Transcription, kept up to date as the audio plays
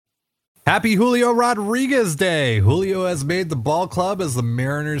Happy Julio Rodriguez Day. Julio has made the ball club as the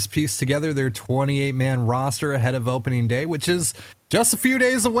Mariners piece together their 28-man roster ahead of opening day, which is just a few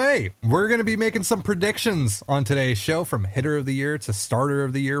days away. We're going to be making some predictions on today's show, from hitter of the year to starter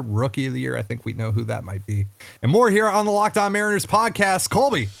of the year, rookie of the year. I think we know who that might be. And more here on the Locked On Mariners podcast.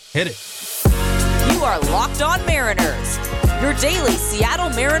 Colby, hit it. You are Locked On Mariners, your daily Seattle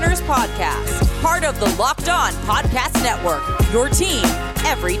Mariners podcast. Part of the Locked On Podcast Network, your team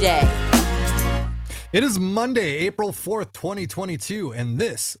every day. It is Monday, April 4th, 2022, and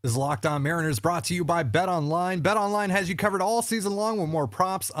this is Locked On Mariners, brought to you by BetOnline. BetOnline has you covered all season long with more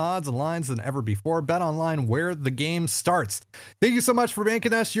props, odds, and lines than ever before. BetOnline, where the game starts. Thank you so much for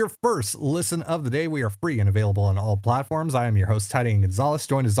making us your first listen of the day. We are free and available on all platforms. I am your host, Ty Gonzalez,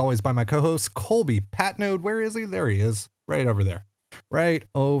 joined as always by my co-host, Colby Patnode. Where is he? There he is, right over there. Right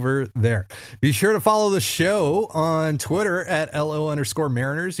over there. Be sure to follow the show on Twitter at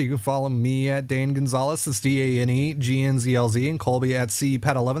LO_Mariners. You can follow me at Dane Gonzalez, that's DaneGNZLZ, and Colby at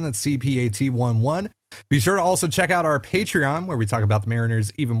CPAT11, that's CPAT11. Be sure to also check out our Patreon, where we talk about the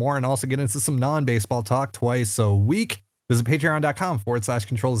Mariners even more and also get into some non-baseball talk twice a week. Visit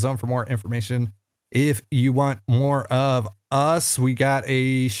patreon.com/Control Zone for more information. If you want more of us, we got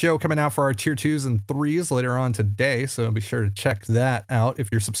a show coming out for our tier 2s and 3s later on today, so be sure to check that out if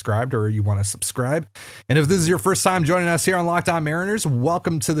you're subscribed or you want to subscribe. And if this is your first time joining us here on Locked On Mariners,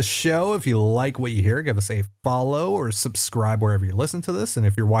 welcome to the show. If you like what you hear, give us a follow or subscribe wherever you listen to this. And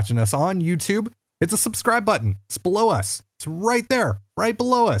if you're watching us on YouTube, it's a subscribe button. It's below us. It's right there, right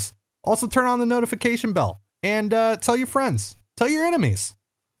below us. Also turn on the notification bell and tell your friends, tell your enemies.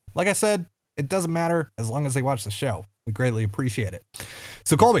 Like I said, it doesn't matter as long as they watch the show. We greatly appreciate it.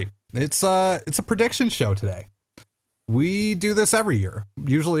 So Colby, it's a prediction show today. We do this every year,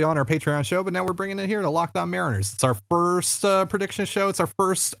 usually on our Patreon show, but now we're bringing it here to Locked On Mariners. It's our first prediction show. It's our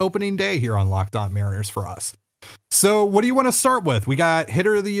first opening day here on Locked On Mariners for us. So what do you want to start with? We got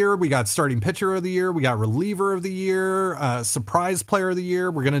hitter of the year, we got starting pitcher of the year, we got reliever of the year, surprise player of the year.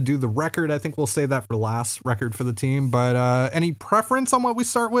 We're going to do the record. I think we'll save that for last, record for the team. But any preference on what we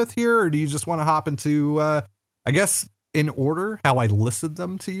start with here, or do you just want to hop into, I guess, in order how I listed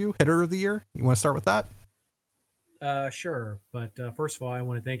them to you? Hitter of the year. You want to start with that? Sure. But first of all, I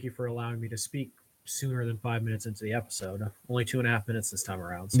want to thank you for allowing me to speak sooner than 5 minutes into the episode. Only 2.5 minutes this time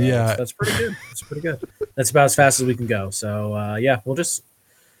around. So yeah, that's pretty good. That's pretty good. That's about as fast as we can go. So yeah, we'll just,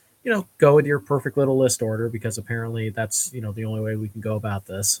 go with your perfect little list order, because apparently that's, the only way we can go about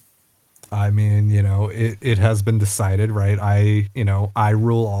this. I mean, it has been decided, right? I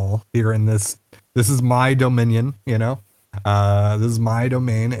rule all here in this. This is my dominion, this is my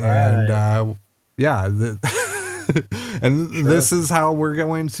domain. Right. And yeah, and sure. This is how we're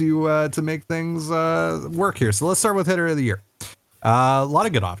going to make things work here. So let's start with hitter of the year. A lot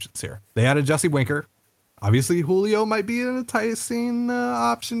of good options here. They added Jesse Winker. Obviously, Julio might be an enticing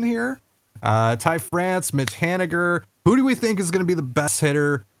option here. Ty France, Mitch Haniger. Who do we think is going to be the best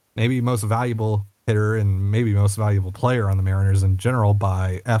hitter, maybe most valuable hitter, and maybe most valuable player on the Mariners in general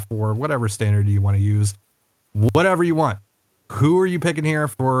by F4, whatever standard you want to use, whatever you want? Who are you picking here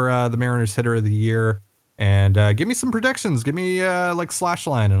for the Mariners hitter of the year? And give me some predictions. Give me like slash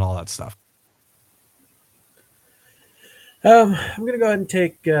line and all that stuff. I'm going to go ahead and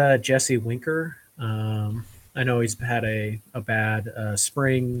take Jesse Winker. I know he's had a bad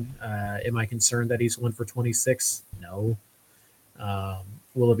spring. Am I concerned that he's 1 for 26? No.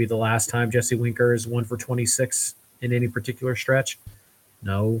 Will it be the last time Jesse Winker is 1 for 26 in any particular stretch?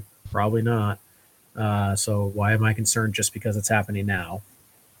 No, probably not. So why am I concerned just because it's happening now?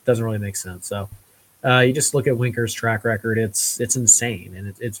 Doesn't really make sense. So you just look at Winker's track record. It's insane,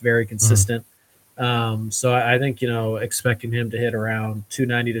 and it's very consistent. So I think, expecting him to hit around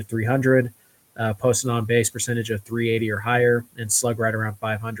 290 to 300, posting on base percentage of 380 or higher, and slug right around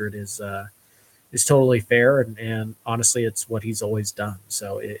 500 is totally fair. And honestly, it's what he's always done.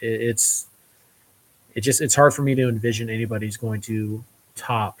 So it's hard for me to envision anybody's going to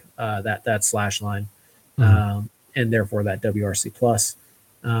top that slash line, and therefore that WRC plus.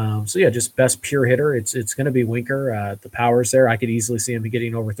 So yeah, just best pure hitter. It's going to be Winker. The power's there. I could easily see him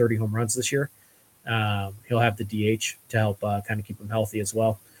getting over 30 home runs this year. He'll have the DH to help kind of keep him healthy as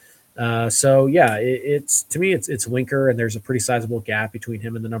well. So yeah, it's to me, it's Winker, and there's a pretty sizable gap between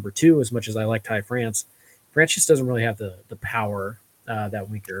him and the number 2. As much as I like Ty France, France just doesn't really have the power that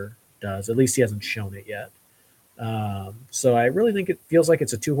Winker does. At least he hasn't shown it yet. So I really think it feels like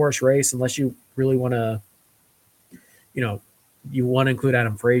it's a 2-horse race, unless you really want to, you want to include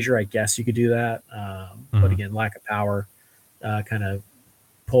Adam Frazier. I guess you could do that. But again, lack of power kind of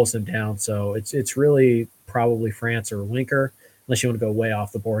pulls him down. So it's really probably France or Winker. unless you want to go way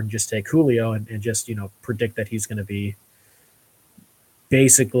off the board and just take Julio and just, predict that he's going to be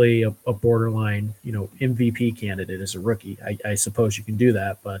basically a borderline, MVP candidate as a rookie. I suppose you can do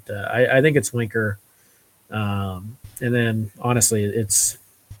that, but I think it's Winker. And then honestly,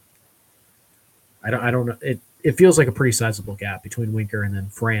 I don't know. It feels like a pretty sizable gap between Winker and then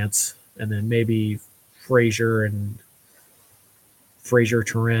France, and then maybe Frazier,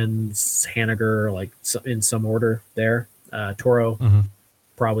 Torrens, Haniger, like in some order there. Toro,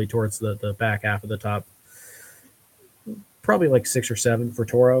 probably towards the back half of the top. Probably like 6 or 7 for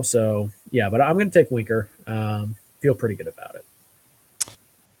Toro. So yeah, but I'm going to take Winker. Feel pretty good about it.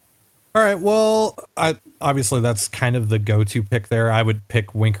 All right. Well, obviously that's kind of the go-to pick there. I would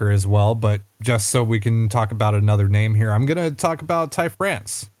pick Winker as well, but just so we can talk about another name here, I'm going to talk about Ty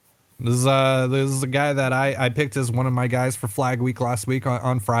France. This is a guy that I picked as one of my guys for Flag Week last week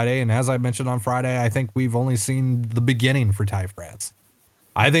on Friday. And as I mentioned on Friday, I think we've only seen the beginning for Ty France.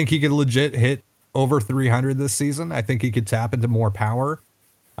 I think he could legit hit over 300 this season. I think he could tap into more power.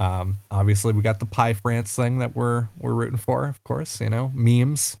 Obviously we got the Pie France thing that we're rooting for, of course,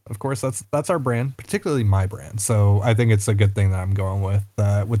 memes, of course, that's our brand, particularly my brand. So I think it's a good thing that I'm going with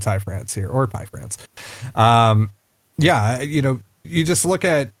Ty France here, or Pie France. You just look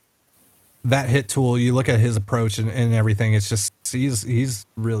at that hit tool, you look at his approach and everything. It's just, he's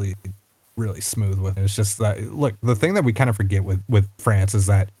really, really smooth with it. It's just that, look, the thing that we kind of forget with France is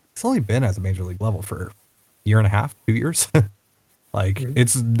that he's only been at the major league level for a year and a half, 2 years.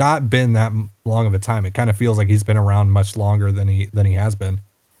 It's not been that long of a time. It kind of feels like he's been around much longer than he has been.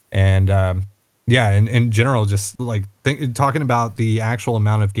 And in general, just like talking about the actual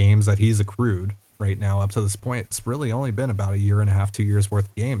amount of games that he's accrued right now up to this point, it's really only been about a year and a half, 2 years worth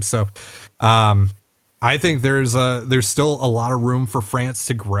of games. So I think there's still a lot of room for France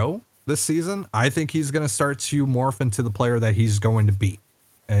to grow this season. I think he's going to start to morph into the player that he's going to be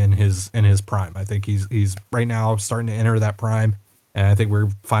in his prime. I think he's right now starting to enter that prime. And I think we're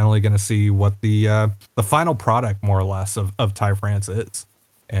finally going to see what the final product, more or less, of Ty France is.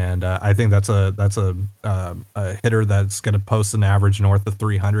 And I think that's a hitter that's going to post an average north of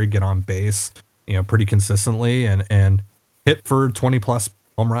 300, get on base, pretty consistently, and hit for 20 plus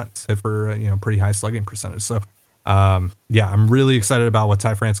home runs, hit for pretty high slugging percentage. So I'm really excited about what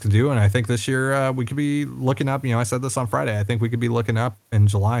Ty France can do, and I think this year we could be looking up. I said this on Friday. I think we could be looking up in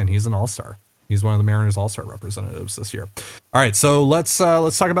July, and he's an all-star. He's one of the Mariners all-star representatives this year. All right, so let's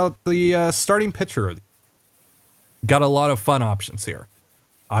talk about the starting pitcher. Got a lot of fun options here.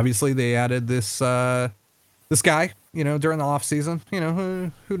 Obviously, they added this guy, during the off season.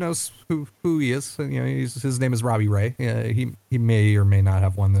 Who knows who he is? His name is Robbie Ray. He may or may not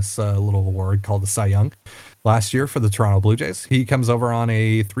have won this little award called the Cy Young last year for the Toronto Blue Jays. He comes over on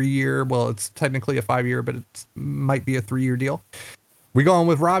a 3-year. Well, it's technically a 5-year, but it might be a 3-year deal. We going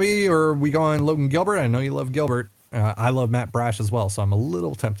with Robbie, or we going Logan Gilbert? I know you love Gilbert. I love Matt Brash as well, so I'm a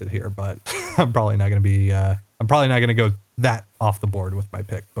little tempted here, but I'm probably not going to be. I'm probably not going to go that off the board with my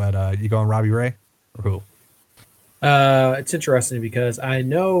pick. But you going Robbie Ray or who? It's interesting because I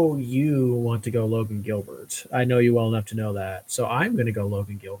know you want to go Logan Gilbert. I know you well enough to know that, so I'm going to go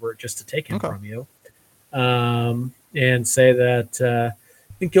Logan Gilbert just to take him from you, and say that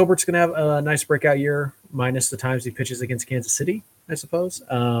I think Gilbert's going to have a nice breakout year, minus the times he pitches against Kansas City, I suppose.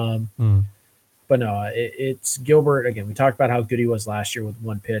 But no, it's Gilbert. Again, we talked about how good he was last year with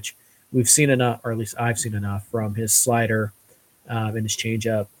one pitch. We've seen enough, or at least I've seen enough from his slider and his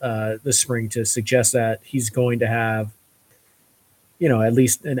changeup this spring to suggest that he's going to have, at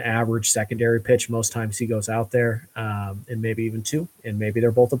least an average secondary pitch most times he goes out there, and maybe even 2, and maybe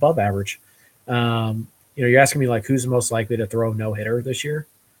they're both above average. You're asking me like who's most likely to throw no hitter this year?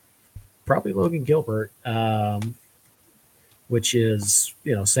 Probably Logan Gilbert. Which is,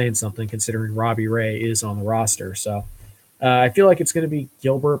 saying something considering Robbie Ray is on the roster. So I feel like it's going to be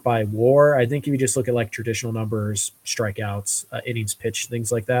Gilbert by WAR. I think if you just look at like traditional numbers, strikeouts, innings pitched,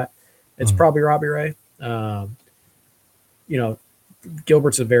 things like that, it's probably Robbie Ray.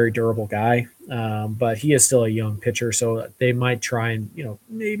 Gilbert's a very durable guy, but he is still a young pitcher. So they might try and,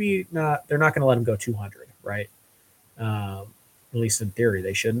 maybe not, they're not going to let him go 200, right? At least in theory,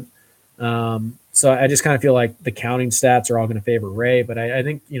 they shouldn't. So I just kind of feel like the counting stats are all going to favor Ray, but I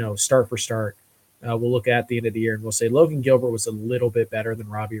think, start for start, we'll look at the end of the year and we'll say Logan Gilbert was a little bit better than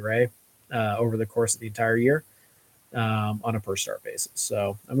Robbie Ray over the course of the entire year on a per start basis.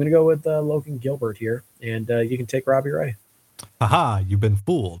 So I'm going to go with Logan Gilbert here, and you can take Robbie Ray. Haha, you've been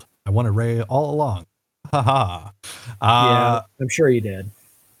fooled. I wanted Ray all along. Haha. Yeah, I'm sure you did.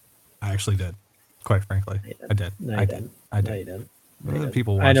 I actually did. Quite frankly, I did. No, I you did. didn't. I did. No, you didn't. The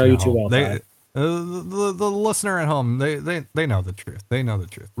people I know you watching too at home, well. The listener at home, they know the truth. They know the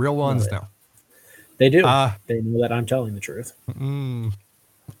truth. Real ones know. They do. They know that I'm telling the truth. Do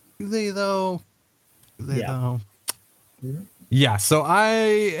they though? Yeah. Yeah. So I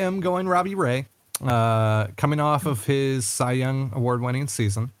am going Robbie Ray, coming off of his Cy Young award-winning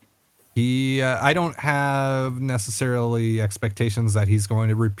season. I don't have necessarily expectations that he's going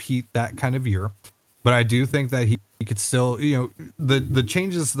to repeat that kind of year, but I do think that he could still, the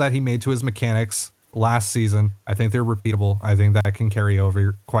changes that he made to his mechanics last season, I think they're repeatable. I think that can carry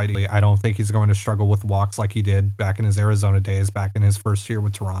over quite easily. I don't think he's going to struggle with walks like he did back in his Arizona days, back in his first year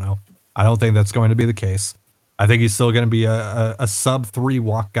with Toronto. I don't think that's going to be the case. I think he's still going to be a sub 3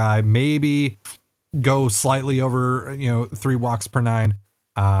 walk guy, maybe go slightly over, 3 walks per 9.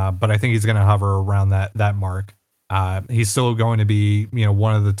 But I think he's going to hover around that mark. He's still going to be,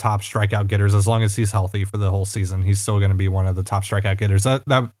 one of the top strikeout getters as long as he's healthy for the whole season. He's still going to be one of the top strikeout getters.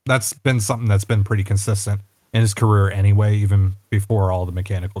 That's been something that's been pretty consistent in his career anyway, even before all the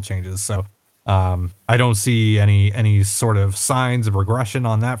mechanical changes. So I don't see any sort of signs of regression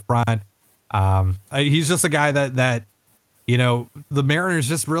on that front. He's just a guy that the Mariners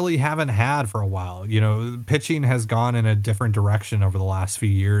just really haven't had for a while. Pitching has gone in a different direction over the last few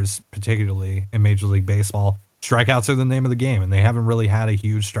years, particularly in Major League Baseball. Strikeouts are the name of the game, and they haven't really had a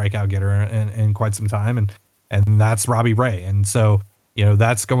huge strikeout getter in quite some time, and that's Robbie Ray. And so,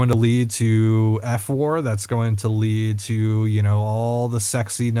 that's going to lead to F4. That's going to lead to, all the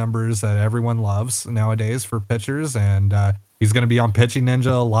sexy numbers that everyone loves nowadays for pitchers. And he's going to be on Pitching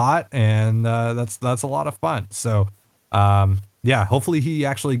Ninja a lot, and that's a lot of fun. So, hopefully he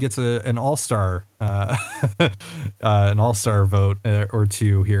actually gets an all-star, an all-star vote or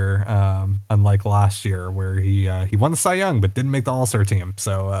two here. Unlike last year where he won the Cy Young, but didn't make the all-star team.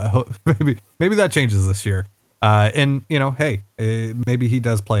 So, maybe that changes this year. Maybe he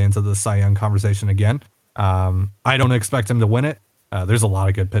does play into the Cy Young conversation again. I don't expect him to win it. There's a lot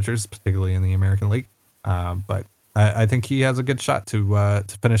of good pitchers, particularly in the American League. But I think he has a good shot to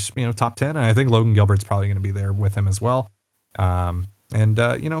finish, top 10. And I think Logan Gilbert's probably going to be there with him as well. Don't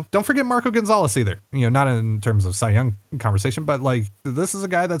forget Marco Gonzalez either. Not in terms of Cy Young conversation, but this is a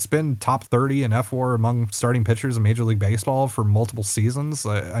guy that's been top 30 in F4 among starting pitchers in Major League Baseball for multiple seasons.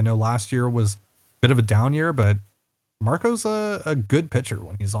 I know last year was a bit of a down year, but Marco's a good pitcher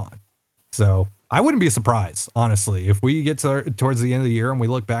when he's on. So I wouldn't be surprised, honestly, if we get towards the end of the year and we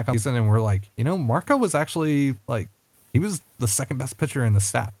look back on the season and we're like, Marco was actually he was the second best pitcher in the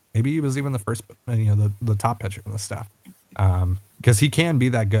staff. Maybe he was even the first, the top pitcher in the staff. Because he can be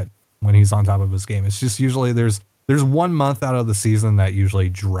that good when he's on top of his game. It's just usually there's 1 month out of the season that usually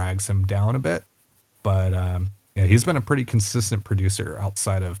drags him down a bit. But he's been a pretty consistent producer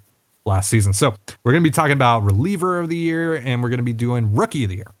outside of last season. So we're going to be talking about reliever of the year, and we're going to be doing rookie of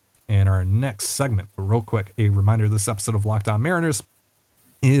the year in our next segment. But real quick, a reminder, this episode of Locked On Mariners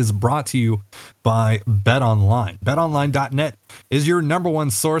is brought to you by BetOnline. BetOnline.net is your number one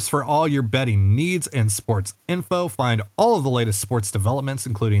source for all your betting needs and sports info. Find all of the latest sports developments,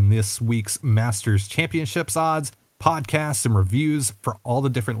 including this week's Masters Championships odds, podcasts, and reviews for all the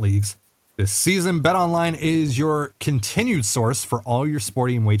different leagues. This season, BetOnline is your continued source for all your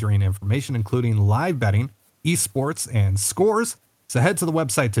sporting wagering information, including live betting, esports, and scores. So head to the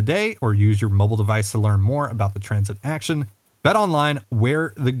website today or use your mobile device to learn more about the trends in action. BetOnline,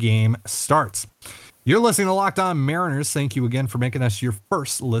 where the game starts. You're listening to Locked On Mariners. Thank you again for making us your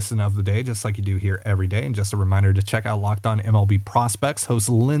first listen of the day, just like you do here every day. And just a reminder to check out Locked On MLB Prospects. Host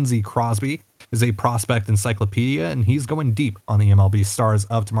Lindsey Crosby is a prospect encyclopedia, and he's going deep on the MLB stars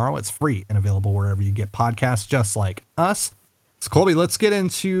of tomorrow. It's free and available wherever you get podcasts, just like us. So, Colby, let's get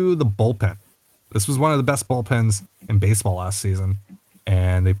into the bullpen. This was one of the best bullpens in baseball last season,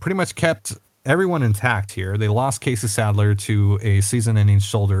 and they pretty much kept everyone intact here. They lost Casey Sadler to a season-ending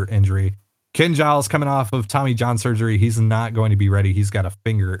shoulder injury. Ken Giles coming off of Tommy John surgery. He's not going to be ready. He's got a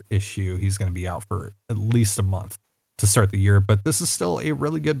finger issue. He's going to be out for at least a month to start the year, but this is still a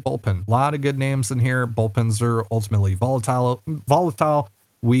really good bullpen. A lot of good names in here. Bullpens are ultimately volatile.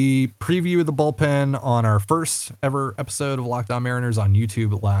 We previewed the bullpen on our first ever episode of Locked On Mariners on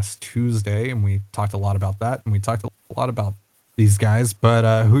YouTube last Tuesday, and we talked a lot about that, and we talked a lot about these guys,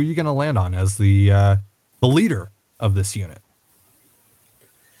 but who are you going to land on as the leader of this unit?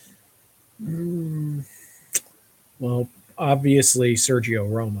 Well, obviously Sergio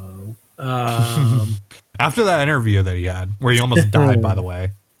Romo. After that interview that he had, where he almost died, by the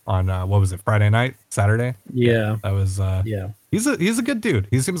way, on what was it, Friday night, Saturday? Yeah, that was. He's a good dude.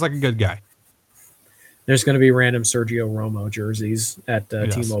 He seems like a good guy. There's going to be random Sergio Romo jerseys at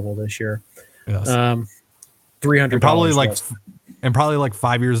T-Mobile this year. Yes. $300 and probably like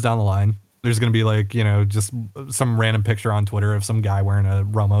 5 years down the line, There's going to be like, just some random picture on Twitter of some guy wearing a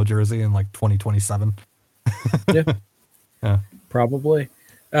Romo jersey in like 2027. Yeah, Yeah. probably.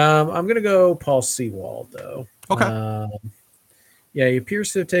 I'm going to go Paul Sewald, though. Okay. Yeah, he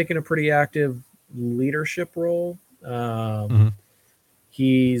appears to have taken a pretty active leadership role. Mhm.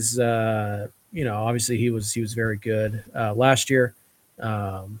 He's, obviously he was very good last year.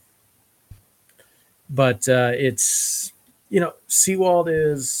 But it's, Sewald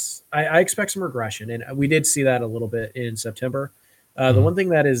is, I expect some regression, and we did see that a little bit in September. The Mhm. one thing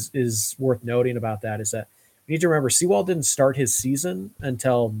that is worth noting about that is that we need to remember Sewald didn't start his season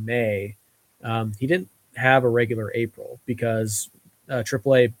until May. He didn't have a regular April because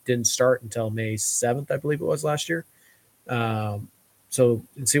AAA didn't start until May 7th, I believe it was last year. So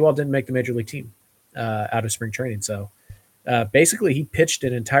Sewald didn't make the major league team out of spring training. So basically, he pitched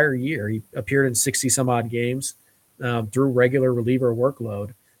an entire year. He appeared in 60 some odd games through regular reliever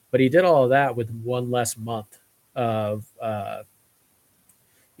workload, but he did all of that with one less month of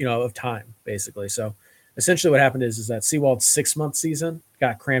of time, basically. So essentially, what happened is that Sewald's 6-month season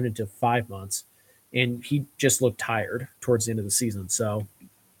got crammed into 5 months, and he just looked tired towards the end of the season. So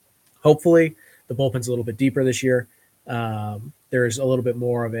hopefully, the bullpen's a little bit deeper this year. There's a little bit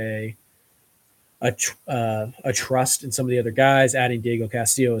more of a trust in some of the other guys. Adding Diego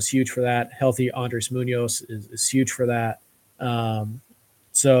Castillo is huge for that. Healthy Andres Munoz is huge for that.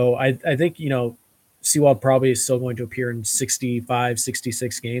 So I think, Sewald probably is still going to appear in 65,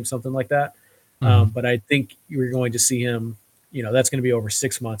 66 games, something like that. But I think you're going to see him, that's going to be over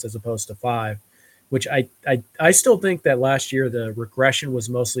 6 months as opposed to 5, which I still think that last year the regression was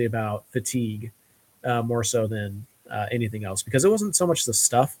mostly about fatigue more so than anything else, because it wasn't so much the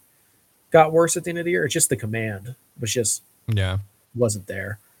stuff got worse at the end of the year. It's just the command was just wasn't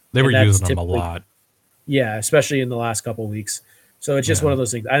there. They were using them a lot. Yeah, especially in the last couple of weeks. So it's just one of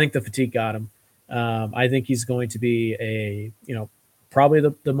those things. I think the fatigue got him. I think he's going to be probably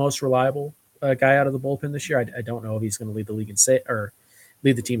the most reliable guy out of the bullpen this year. I don't know if he's going to lead the league in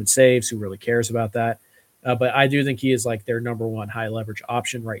lead the team in saves. Who really cares about that? But I do think he is like their number one high leverage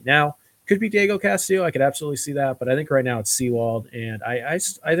option right now. Could be Diego Castillo. I could absolutely see that. But I think right now it's Sewald. And I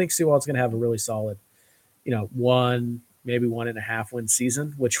think Sewald's going to have a really solid, maybe 1.5 win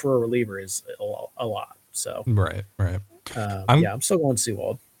season, which for a reliever is a lot. So right. I'm still going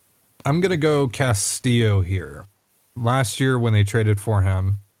Sewald. I'm going to go Castillo here. Last year when they traded for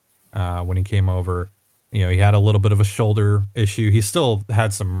him, when he came over, he had a little bit of a shoulder issue. He still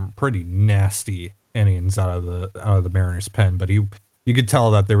had some pretty nasty innings out of the Mariners pen, but you could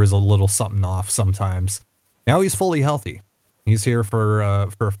tell that there was a little something off sometimes. Now he's fully healthy. He's here for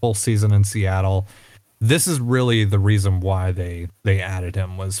a full season in Seattle. This is really the reason why they added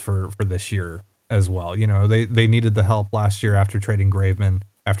him, was for this year as well. They needed the help last year after trading Graveman,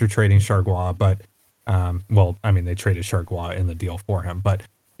 after trading Chargois, but they traded Chargois in the deal for him, but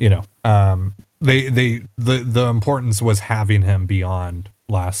the importance was having him beyond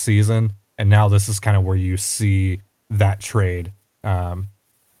last season, and now this is kind of where you see that trade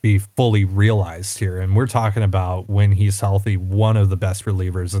be fully realized here. And we're talking about, when he's healthy, one of the best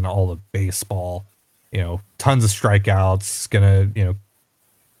relievers in all of baseball. Tons of strikeouts.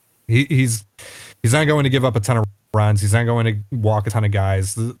 He's not going to give up a ton of runs. He's not going to walk a ton of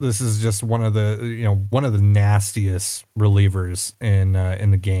guys. This is just one of the nastiest relievers in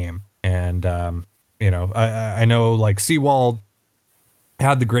the game. And I know, like, Sewald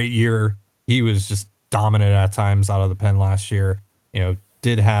had the great year. He was just dominant at times out of the pen last year.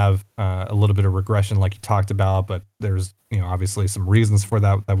 Did have a little bit of regression, like you talked about, but there's obviously some reasons for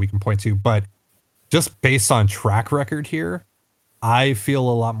that we can point to. But just based on track record here, I feel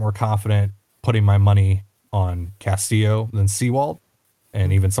a lot more confident putting my money on Castillo than Sewald,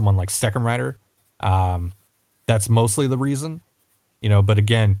 and even someone like Steckenrider. That's mostly the reason, but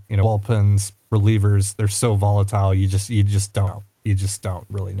again, bullpens, relievers, they're so volatile. You just don't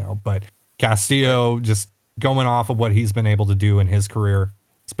really know. But Castillo, just going off of what he's been able to do in his career,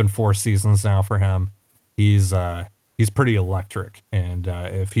 it's been 4 seasons now for him. He's pretty electric, and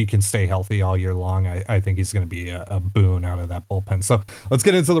if he can stay healthy all year long, I think he's going to be a boon out of that bullpen. So let's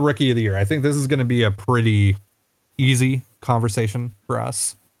get into the Rookie of the Year. I think this is going to be a pretty easy conversation for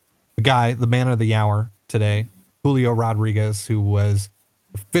us. The man of the hour today, Julio Rodriguez, who was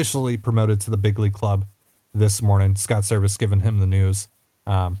officially promoted to the big league club this morning. Scott Servais giving him the news.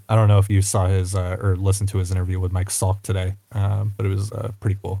 I don't know if you saw his or listened to his interview with Mike Salk today, but it was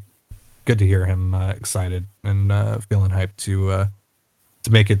pretty cool. Good to hear him excited and feeling hyped to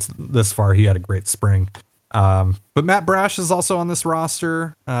make it this far. He had a great spring. But Matt Brash is also on this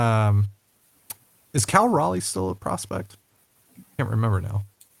roster. Is Cal Raleigh still a prospect? Can't remember now.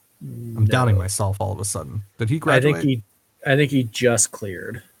 I'm doubting myself all of a sudden. Did he I graduate? think he just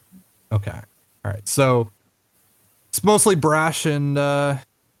cleared. Okay. All right. So it's mostly Brash and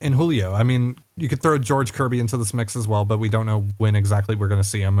Julio. I mean, you could throw George Kirby into this mix as well, but we don't know when exactly we're going to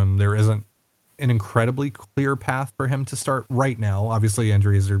see him, and there isn't an incredibly clear path for him to start right now. Obviously,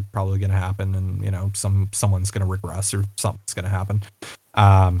 injuries are probably going to happen, and you know, someone's going to regress or something's going to happen.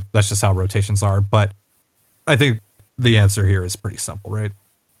 That's just how rotations are. But I think the answer here is pretty simple, right?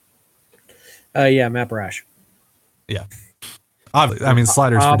 Yeah, Matt Brash. Yeah. I mean,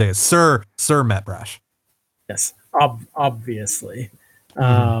 sliders for days. Sir Matt Brash. Yes, obviously.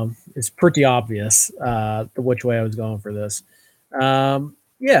 It's pretty obvious which way I was going for this.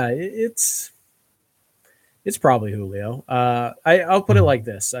 Yeah, it's probably Julio. I'll put it like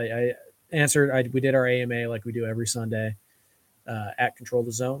this. I answered. We did our AMA like we do every Sunday at Control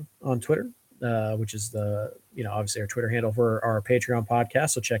the Zone on Twitter, which is obviously our Twitter handle for our Patreon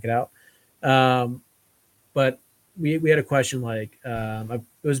podcast. So check it out. But we had a question like it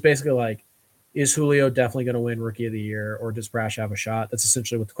was basically like, is Julio definitely going to win Rookie of the Year, or does Brash have a shot? That's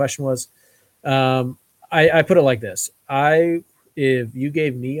essentially what the question was. I put it like this: if you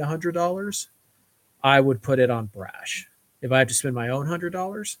gave me $100, I would put it on Brash. If I have to spend my own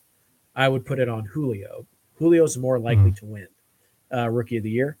 $100, I would put it on Julio. Julio's more likely to win Rookie of the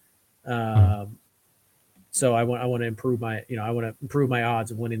Year. So I want to improve my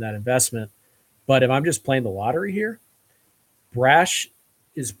odds of winning that investment. But if I'm just playing the lottery here, Brash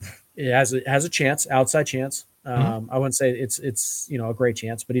has a chance, outside chance. I wouldn't say it's a great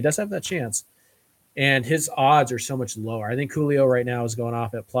chance, but he does have that chance. And his odds are so much lower. I think Julio right now is going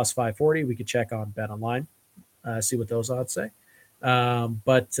off at plus 540. We could check on Bet Online, see what those odds say. Yeah,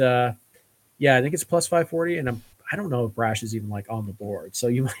 I think it's plus 540, and I don't know if Brash is even like on the board. So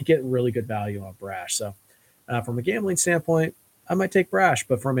you might get really good value on Brash. So from a gambling standpoint, I might take Brash,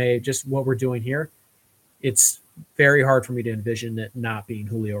 but from just what we're doing here, it's very hard for me to envision it not being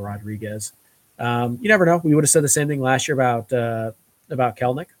Julio Rodriguez. You never know. We would have said the same thing last year about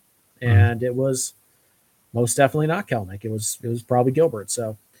Kelenic, and it was most definitely not Kelenic. It was probably Gilbert.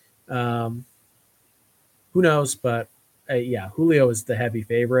 So who knows? But yeah, Julio is the heavy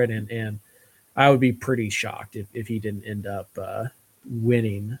favorite, and I would be pretty shocked if he didn't end up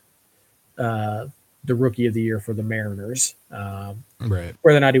winning the Rookie of the Year for the Mariners. Right.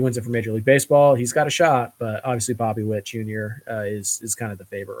 Whether or not he wins it for Major League Baseball, he's got a shot, but obviously Bobby Witt Jr. is kind of the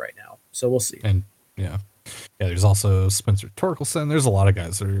favorite right now. So we'll see. And yeah, there's also Spencer Torkelson. There's a lot of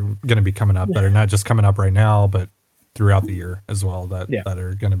guys that are going to be coming up that are not just coming up right now, but throughout the year as well that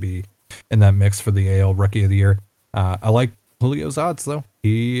are going to be in that mix for the AL Rookie of the Year. I like Julio's odds though.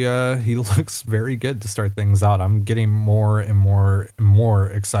 He looks very good to start things out. I'm getting more and more and more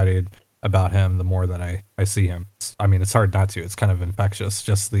excited about him the more that I see him. I mean, it's hard not to. It's kind of infectious.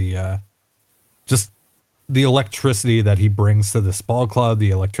 Just the electricity that he brings to this ball club,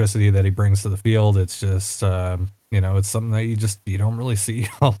 the electricity that he brings to the field. It's just it's something that you don't really see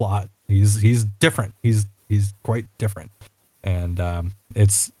a lot. He's different. He's quite different, and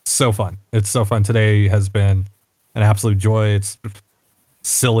it's so fun. It's so fun. Today has been an absolute joy. It's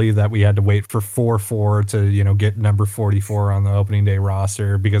silly that we had to wait for 4-4 to get number 44 on the opening day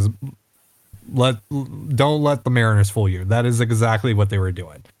roster, because don't let the Mariners fool you. That is exactly what they were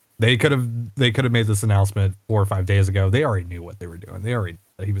doing. They could have made this announcement 4 or 5 days ago. They already knew what they were doing. They already knew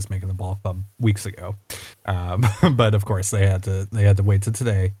that he was making the ball club weeks ago. But of course they had to wait to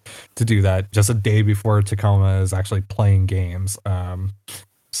today to do that, just a day before Tacoma is actually playing games.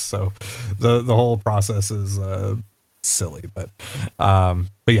 So the whole process is silly, but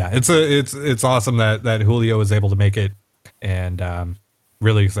yeah, it's awesome that Julio is able to make it, and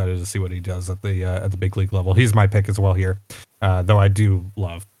really excited to see what he does at the big league level. He's my pick as well here, though I do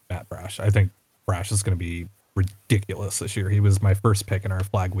love Matt Brash. I think Brash is going to be ridiculous this year. He was my first pick in our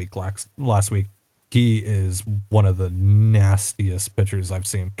flag week last week. He is one of the nastiest pitchers I've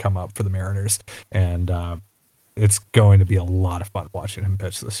seen come up for the Mariners, and it's going to be a lot of fun watching him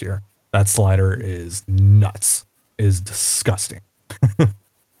pitch this year. That slider is nuts, is disgusting.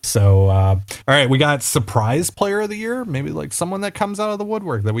 So, all right, we got surprise player of the year, maybe like someone that comes out of the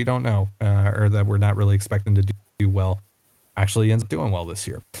woodwork that we don't know, or that we're not really expecting to do well, actually ends up doing well this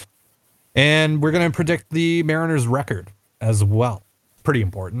year. And we're going to predict the Mariners record as well. Pretty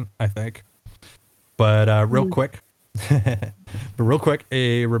important, I think. But real quick,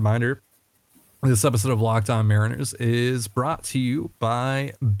 a reminder, this episode of Locked On Mariners is brought to you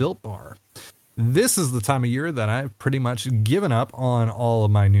by Built Bar. This is the time of year that I've pretty much given up on all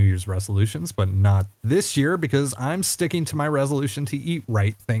of my New Year's resolutions, but not this year because I'm sticking to my resolution to eat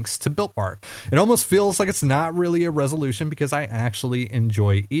right thanks to Built Bar. It almost feels like it's not really a resolution because I actually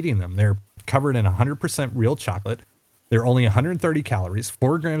enjoy eating them. They're covered in 100% real chocolate. They're only 130 calories,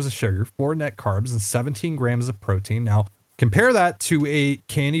 4 grams of sugar, 4 net carbs, and 17 grams of protein. Now, compare that to a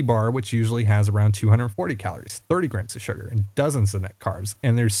candy bar, which usually has around 240 calories, 30 grams of sugar, and dozens of net carbs.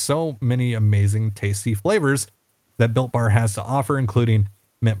 And there's so many amazing, tasty flavors that Built Bar has to offer, including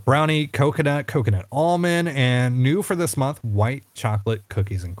mint brownie, coconut almond, and new for this month, white chocolate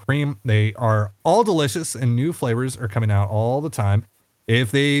cookies and cream. They are all delicious, and new flavors are coming out all the time.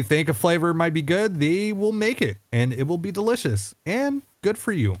 If they think a flavor might be good, they will make it, and it will be delicious and good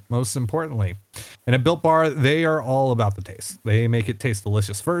for you, most importantly. And at Built Bar, they are all about the taste. They make it taste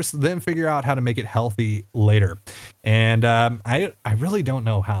delicious first, then figure out how to make it healthy later. And I really don't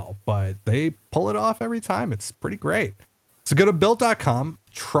know how, but they pull it off every time. It's pretty great. So go to built.com,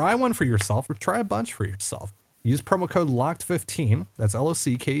 try one for yourself, or try a bunch for yourself. Use promo code LOCKED15, that's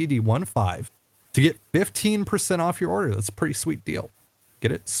LOCKED15, to get 15% off your order. That's a pretty sweet deal.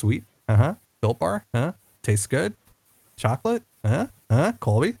 Get it? Sweet. Built Bar. Tastes good. Chocolate.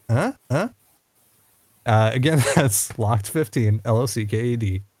 Colby. Again, that's locked15, LOCKED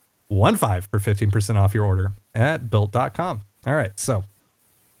 15 for 15% off your order at built.com. All right. So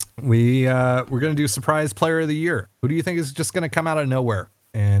we're going to do surprise player of the year. Who do you think is just going to come out of nowhere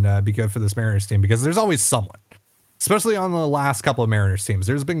and be good for this Mariners team? Because there's always someone, especially on the last couple of Mariners teams.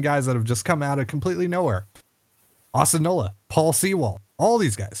 There's been guys that have just come out of completely nowhere. Austin Nola, Paul Sewald, all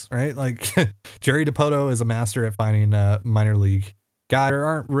these guys, right? Like Jerry Dipoto is a master at finding minor league guys. There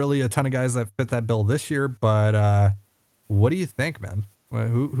aren't really a ton of guys that fit that bill this year, but what do you think, man?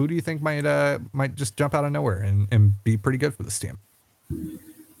 Who do you think might just jump out of nowhere and be pretty good for this team?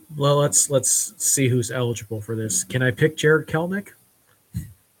 Well, let's see who's eligible for this. Can I pick Jared Kelenic?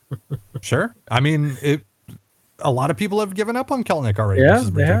 Sure. I mean, a lot of people have given up on Kelenic already, Yeah, which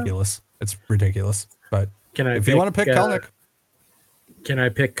is ridiculous. It's ridiculous, but if you want to pick Kelenic. Can I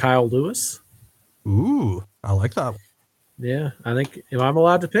pick Kyle Lewis? Ooh, I like that. Yeah, I think if I'm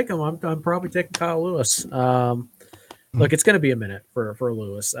allowed to pick him, I'm probably taking Kyle Lewis. Look, it's going to be a minute for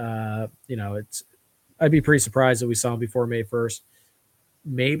Lewis. I'd be pretty surprised if we saw him before May 1st.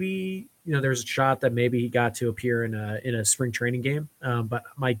 Maybe there's a shot that maybe he got to appear in a spring training game. But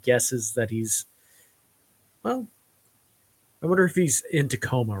my guess is that I wonder if he's in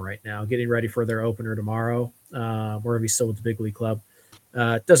Tacoma right now, getting ready for their opener tomorrow, or if he's still with the big league club.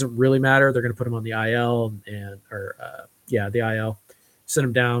 It doesn't really matter. They're going to put him on the IL the IL, send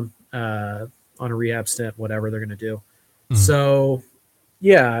him down on a rehab stint, whatever they're going to do. Mm-hmm. So,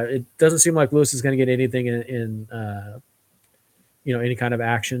 yeah, it doesn't seem like Lewis is going to get anything in any kind of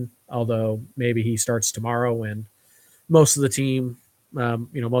action. Although maybe he starts tomorrow, when most of the team,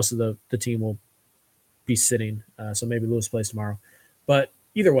 most of the team will be sitting. So maybe Lewis plays tomorrow. But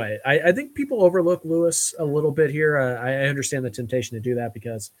either way, I think people overlook Lewis a little bit here. I understand the temptation to do that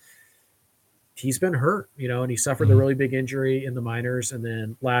because he's been hurt, and he suffered a really big injury in the minors. And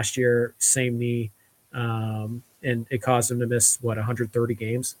then last year, same knee, and it caused him to miss, 130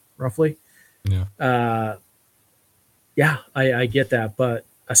 games roughly. Yeah. I get that. But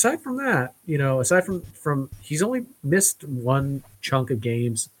aside from that, aside from he's only missed one chunk of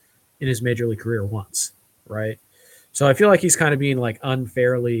games in his major league career once, right? So I feel like he's kind of being like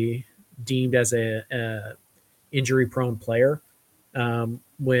unfairly deemed as a injury prone player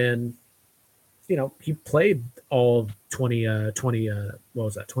when he played all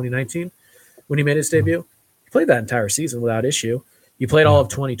 2019 when he made his debut. He played that entire season without issue. He played all of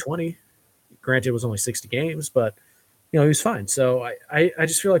 2020. Granted, it was only 60 games, but he was fine. So I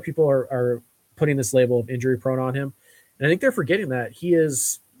just feel like people are putting this label of injury prone on him, and I think they're forgetting that he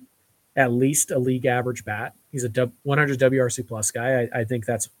is at least a league average bat. He's a 100 WRC plus guy. I think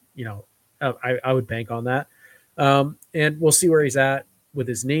that's, I would bank on that. And we'll see where he's at with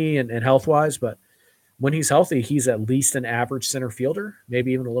his knee and health wise, but when he's healthy, he's at least an average center fielder,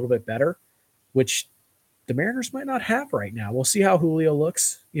 maybe even a little bit better, which the Mariners might not have right now. We'll see how Julio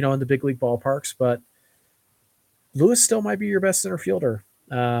looks, in the big league ballparks, but Lewis still might be your best center fielder.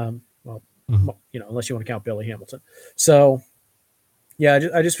 Unless you want to count Billy Hamilton. So, yeah,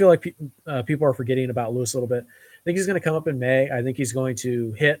 I just feel like people are forgetting about Lewis a little bit. I think he's going to come up in May. I think he's going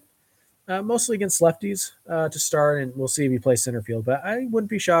to hit mostly against lefties to start, and we'll see if he plays center field. But I wouldn't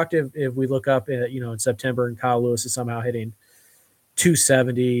be shocked if we look up, in September and Kyle Lewis is somehow hitting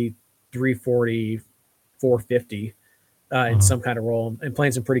 270, 340, 450 in some kind of role and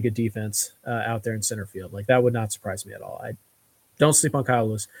playing some pretty good defense out there in center field. Like, that would not surprise me at all. I don't sleep on Kyle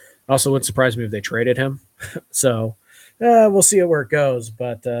Lewis. Also, wouldn't surprise me if they traded him. So we'll see where it goes.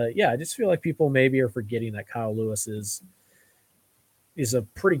 But I just feel like people maybe are forgetting that Kyle Lewis is a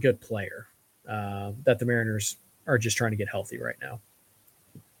pretty good player. That the Mariners are just trying to get healthy right now.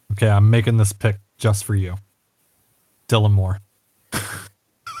 Okay, I'm making this pick just for you. Dylan Moore.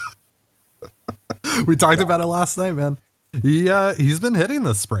 We talked about it last night, man. He's been hitting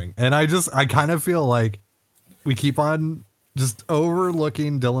this spring. And I kind of feel like we keep on just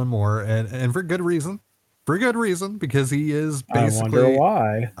overlooking Dylan Moore and for good reason. For good reason, because he is basically... I wonder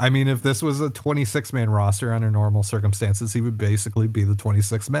why. I mean, if this was a 26-man roster under normal circumstances, he would basically be the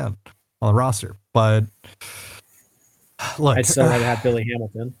 26th man on the roster. But look, I'd still rather have Billy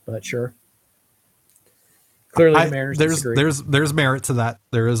Hamilton, but sure. Clearly, the Mariners disagree. There's merit to that.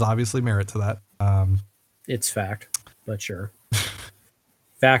 There is obviously merit to that. It's fact, but sure.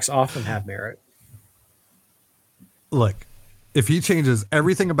 Facts often have merit. Look, if he changes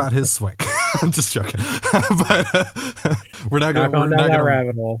everything about his swing, I'm just joking. But we're not going down that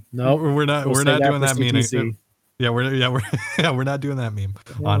rabbit hole. No, we're not doing that meme. Yeah, we're not doing that meme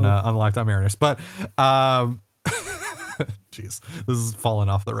on Locked On Mariners. But jeez, this is falling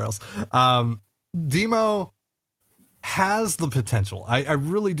off the rails. Demo has the potential. I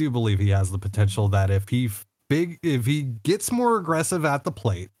really do believe he has the potential that if he gets more aggressive at the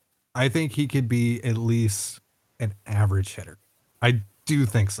plate, I think he could be at least an average hitter. I do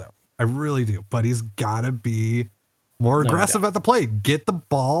think so. I really do. But he's got to be more aggressive at the plate. Get the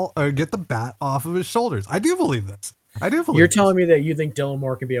ball or get the bat off of his shoulders. I do believe this. You're telling me that you think Dylan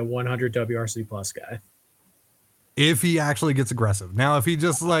Moore can be a 100 WRC plus guy? If he actually gets aggressive. Now, if he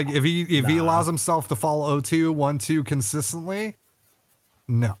just if he allows himself to fall 0-2, 1-2 consistently,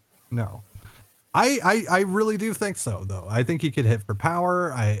 no. I really do think so, though. I think he could hit for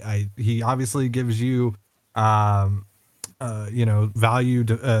power. He obviously gives you, value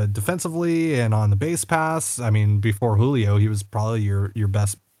defensively and on the base pass. I mean, before Julio, he was probably your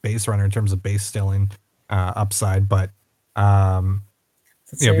best base runner in terms of base stealing upside. But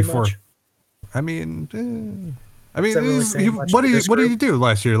before, much? What did he do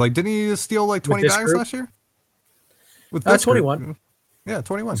last year? Like, didn't he steal like 20 bags last year? With 21. Yeah,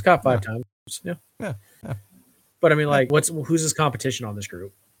 21. He's got 5 times. Yeah. But I mean, who's his competition on this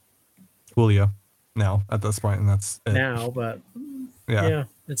group? Julio. Now at this point, and that's it. Now, but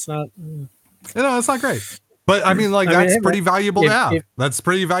it's not. It's not great. But I mean, that's pretty valuable to have. That's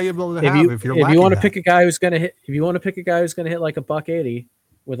pretty valuable to have if you want to pick a guy who's going to hit. If you want to pick a guy who's going to hit like a $180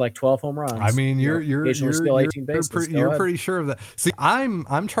 with like 12 home runs. I mean, you're pretty sure of that. See,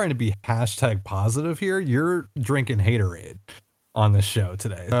 I'm trying to be #positive here. You're drinking haterade on this show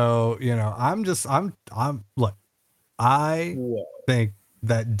today. So, I think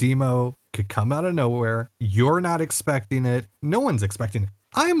that Demo could come out of nowhere. You're not expecting it. No one's expecting it.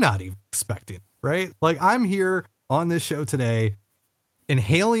 I'm not even expecting it, right? Like, I'm here on this show today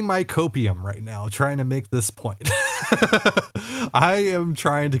inhaling my copium right now, trying to make this point. I am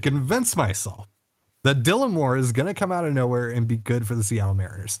trying to convince myself that Dylan Moore is going to come out of nowhere and be good for the Seattle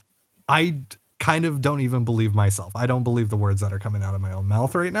Mariners. I kind of don't even believe myself. I don't believe the words that are coming out of my own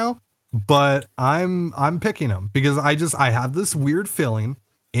mouth right now, but I'm picking him because I have this weird feeling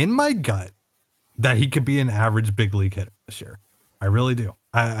in my gut that he could be an average big league hitter this year. I really do.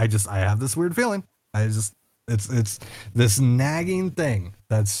 I have this weird feeling. It's this nagging thing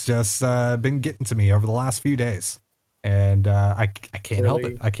that's just been getting to me over the last few days. And I can't help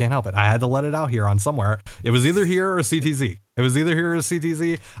it. I can't help it. I had to let it out here on somewhere. It was either here or CTZ.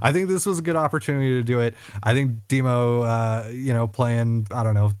 I think this was a good opportunity to do it. I think Demo, playing, I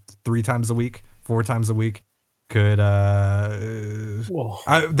don't know, 3 times a week, 4 times a week could, that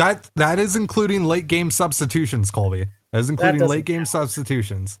is including late game substitutions, Colby. That is including late game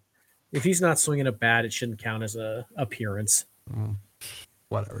substitutions. If he's not swinging a bat, it shouldn't count as a appearance.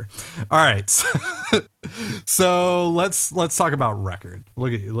 Whatever. All right. So let's talk about record.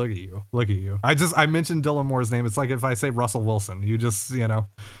 Look at you. I mentioned Dylan Moore's name. It's like if I say Russell Wilson, you just, Different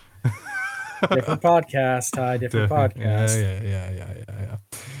podcast, Ty. Different podcast. Yeah.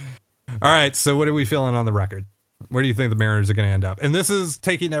 All right. So what are we feeling on the record? Where do you think the Mariners are going to end up? And this is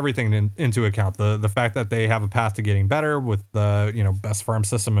taking everything into account. The fact that they have a path to getting better with the, best farm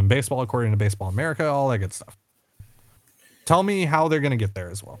system in baseball, according to Baseball America, all that good stuff. Tell me how they're going to get there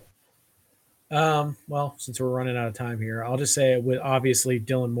as well. Well, since we're running out of time here, I'll just say with obviously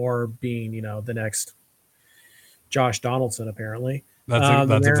Dylan Moore being, the next Josh Donaldson, apparently.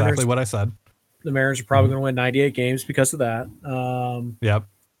 That's exactly what I said. The Mariners are probably going to win 98 games because of that. Yep.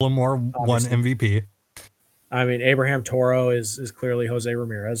 Dylan Moore won MVP. I mean, Abraham Toro is clearly Jose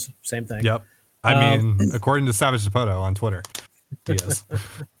Ramirez. Same thing. Yep. I mean, according to Savage DePoto on Twitter, he is.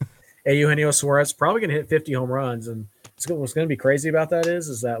 Eugenio Suarez probably going to hit 50 home runs. And what's going to be crazy about that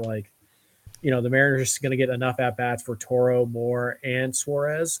is that, like, the Mariners are going to get enough at bats for Toro, Moore, and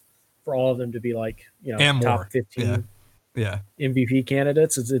Suarez for all of them to be like, and top more. 15 yeah. MVP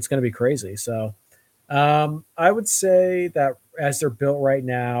candidates. It's going to be crazy. So I would say that as they're built right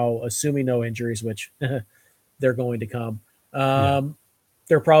now, assuming no injuries, which they're going to come,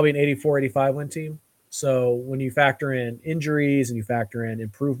 they're probably an 84, 85 win team. So when you factor in injuries and you factor in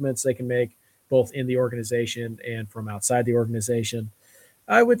improvements they can make both in the organization and from outside the organization,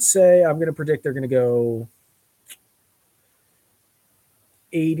 I would say I'm going to predict they're going to go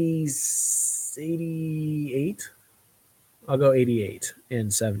 88. I'll go 88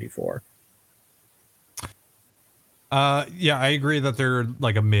 in 74. Yeah, I agree that they're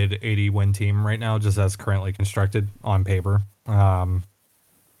like a mid 80 win team right now, just as currently constructed on paper.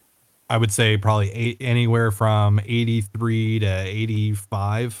 I would say probably anywhere from 83 to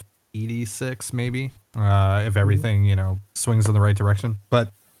 85, 86 maybe, if everything, swings in the right direction.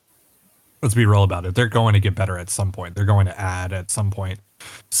 But let's be real about it. They're going to get better at some point. They're going to add at some point.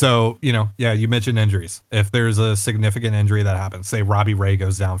 So, you mentioned injuries. If there's a significant injury that happens, say Robbie Ray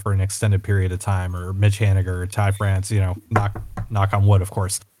goes down for an extended period of time, or Mitch Haniger, or Ty France, knock on wood, of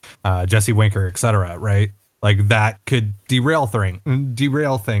course, Jesse Winker, etc., right? Like that could derail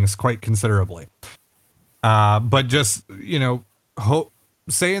things quite considerably. But just,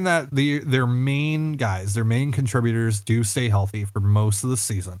 saying that their main guys, their main contributors do stay healthy for most of the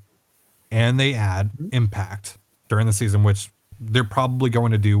season, and they add impact during the season, which they're probably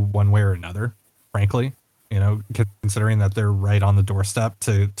going to do one way or another, frankly, considering that they're right on the doorstep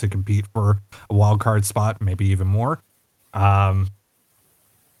to compete for a wild card spot, maybe even more.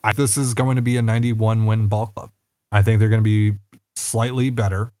 This is going to be a 91 win ball club. I think they're going to be slightly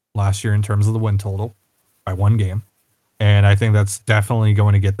better last year in terms of the win total by one game. And I think that's definitely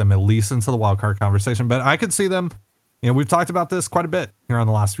going to get them at least into the wild card conversation. But I could see them, we've talked about this quite a bit here on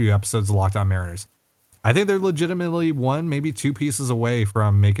the last few episodes of Locked On Mariners. I think they're legitimately one, maybe two pieces away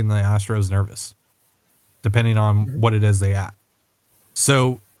from making the Astros nervous, depending on what it is they add.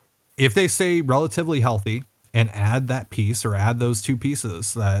 So if they stay relatively healthy and add that piece or add those two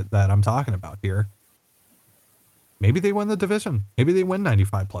pieces that I'm talking about here, maybe they win the division. Maybe they win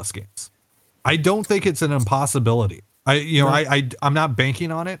 95 plus games. I don't think it's an impossibility. I'm not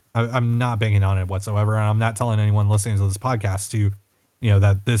banking on it. I'm not banking on it whatsoever. And I'm not telling anyone listening to this podcast to,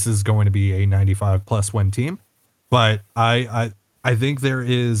 that this is going to be a 95 plus win team. But I think there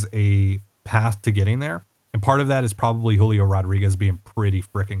is a path to getting there. And part of that is probably Julio Rodriguez being pretty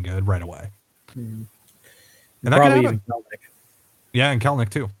freaking good right away. Mm-hmm. And probably even Kelenic. Yeah, and Kelenic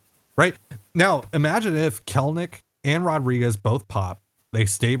too. Right? Now, imagine if Kelenic and Rodriguez both pop. They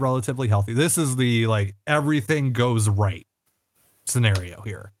stay relatively healthy. This is the everything goes right scenario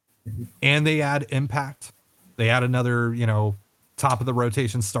here. Mm-hmm. And they add impact. They add another, top of the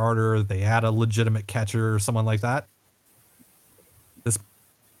rotation starter. They add a legitimate catcher or someone like that. This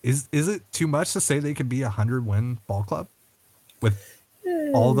is it too much to say they could be a 100-win ball club with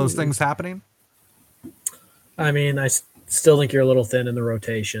all of those things happening? I mean, I still think you're a little thin in the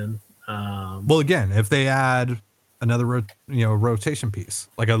rotation. Well, again, if they add another rotation piece,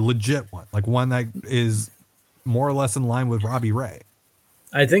 like a legit one, like one that is more or less in line with Robbie Ray.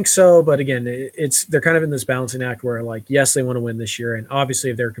 I think so, but again, they're kind of in this balancing act where, yes, they want to win this year, and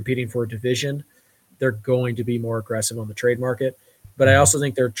obviously if they're competing for a division, they're going to be more aggressive on the trade market. But I also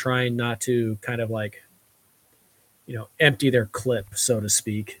think they're trying not to kind of empty their clip, so to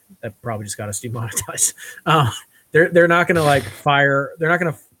speak. That probably just got us demonetized. They're not going to fire. They're not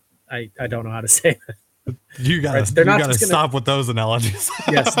going to. I don't know how to say that. You gotta stop with those analogies.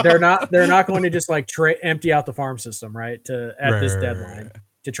 Yes, they're not going to just empty out the farm system, right? At this deadline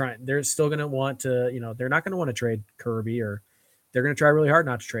to try. They're still going to want to, they're not going to want to trade Kirby, or they're going to try really hard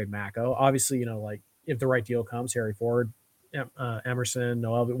not to trade Mako. Obviously, if the right deal comes, Harry Ford, Emerson,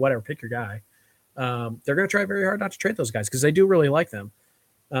 Noel, whatever, pick your guy. They're going to try very hard not to trade those guys because they do really like them.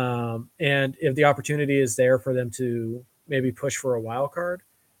 And if the opportunity is there for them to maybe push for a wild card,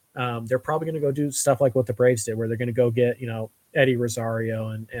 they're probably going to go do stuff like what the Braves did, where they're going to go get, Eddie Rosario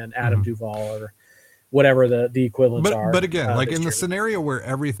and Adam Duvall or whatever the equivalents are. But again, in the scenario where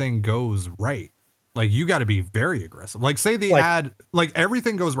everything goes right, you got to be very aggressive. Say they add,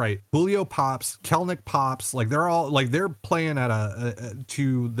 everything goes right. Julio pops, Kelenic pops, they're all they're playing at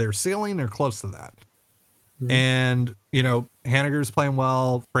to their ceiling or close to that. Mm-hmm. And, Haniger's playing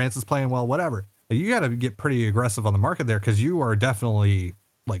well, France is playing well, whatever. You got to get pretty aggressive on the market there, because you are definitely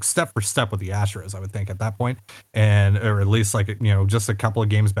step for step with the Astros, I would think, at that point, or at least just a couple of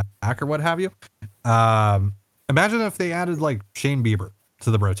games back or what have you. Imagine if they added Shane Bieber to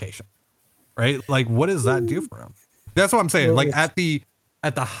the rotation. right? Like, what does that do for them? That's what I'm saying. Well, Like at the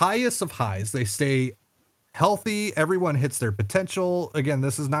highest of highs, they stay healthy. Everyone hits their potential. Again,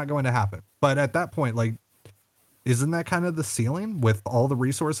 this is not going to happen. But at that point, like, isn't that kind of the ceiling with all the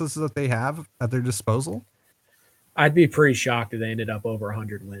resources that they have at their disposal? I'd be pretty shocked if they ended up over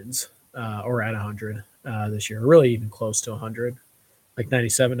 100 wins or at 100 this year, really even close to 100, like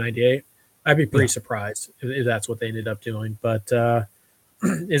 97, 98. I'd be pretty surprised if that's what they ended up doing. But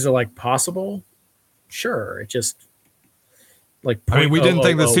is it like possible? Sure. It just like, I mean, we didn't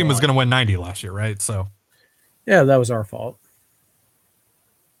think this team was going to win 90 last year, right? So, yeah, that was our fault.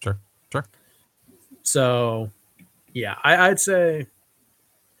 Sure. So, yeah, I'd say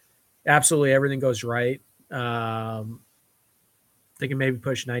absolutely everything goes right. They can maybe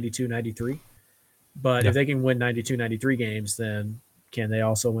push 92, 93. But if they can win 92, 93 games, then can they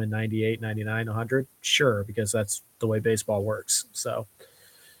also win 98, 99, 100? Sure, because that's the way baseball works. So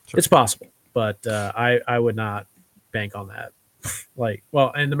it's possible. But I would not bank on that.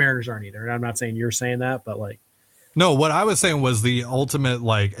 And the Mariners aren't either. And I'm not saying you're saying that, but like. No, what I was saying was the ultimate,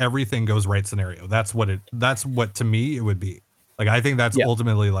 like, everything goes right scenario. That's what to me it would be. Like, I think that's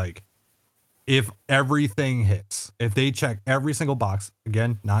ultimately like, if everything hits, if they check every single box,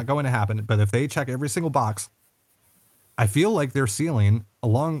 again, not going to happen, but if they check every single box, I feel like their ceiling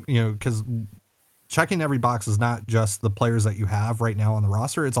along, because checking every box is not just the players that you have right now on the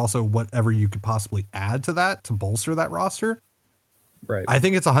roster. It's also whatever you could possibly add to that to bolster that roster. Right. I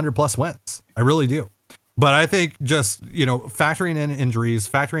think it's 100+ wins. I really do. But I think just, factoring in injuries,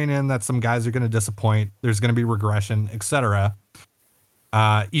 factoring in that some guys are going to disappoint, there's going to be regression, etc.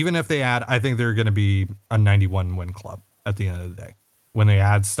 Even if they add, I think they're going to be a 91 win club at the end of the day when they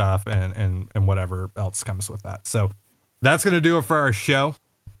add stuff and whatever else comes with that. So that's going to do it for our show.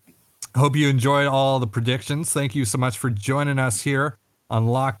 Hope you enjoyed all the predictions. Thank you so much for joining us here on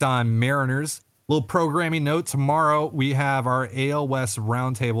Locked On Mariners. Little programming note, tomorrow we have our AL West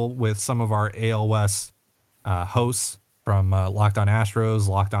roundtable with some of our AL West hosts from Locked On Astros,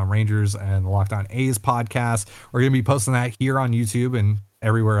 Locked On Rangers, and Locked On A's podcast. We're going to be posting that here on YouTube and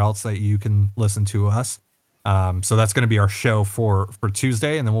everywhere else that you can listen to us. So that's going to be our show for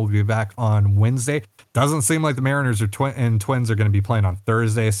Tuesday, and then we'll be back on Wednesday. Doesn't seem like the Mariners and Twins are going to be playing on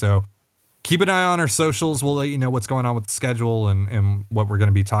Thursday, so keep an eye on our socials. We'll let you know what's going on with the schedule and what we're going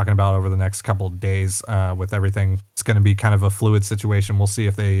to be talking about over the next couple of days with everything. It's going to be kind of a fluid situation. We'll see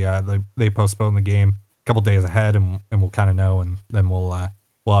if they postpone the game a couple days ahead, and we'll kind of know, and then we'll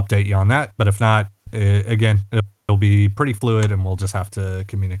update you on that. But if not, again, it'll be pretty fluid, and we'll just have to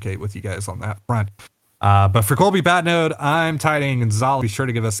communicate with you guys on that front. But for Colby Patnode, I'm Ty Dane Gonzalez. Be sure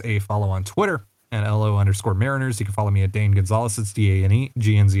to give us a follow on Twitter at LO_Mariners. You can follow me at Dane Gonzalez. It's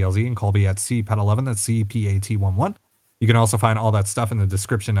DANEGNZLZ, and Colby at CPAT11. That's CPAT11. You can also find all that stuff in the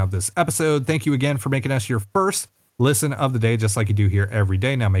description of this episode. Thank you again for making us your first listen of the day, just like you do here every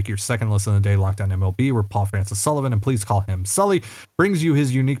day. Now make your second listen of the day Locked On MLB, where Paul Francis Sullivan, and please call him Sully, brings you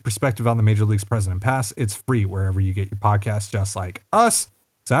his unique perspective on the Major League's present and past. It's free wherever you get your podcasts, just like us.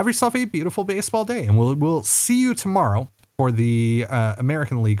 So have yourself a beautiful baseball day, and we'll see you tomorrow for the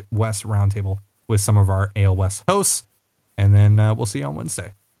American League West Roundtable with some of our AL West hosts, and then we'll see you on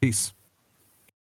Wednesday. Peace.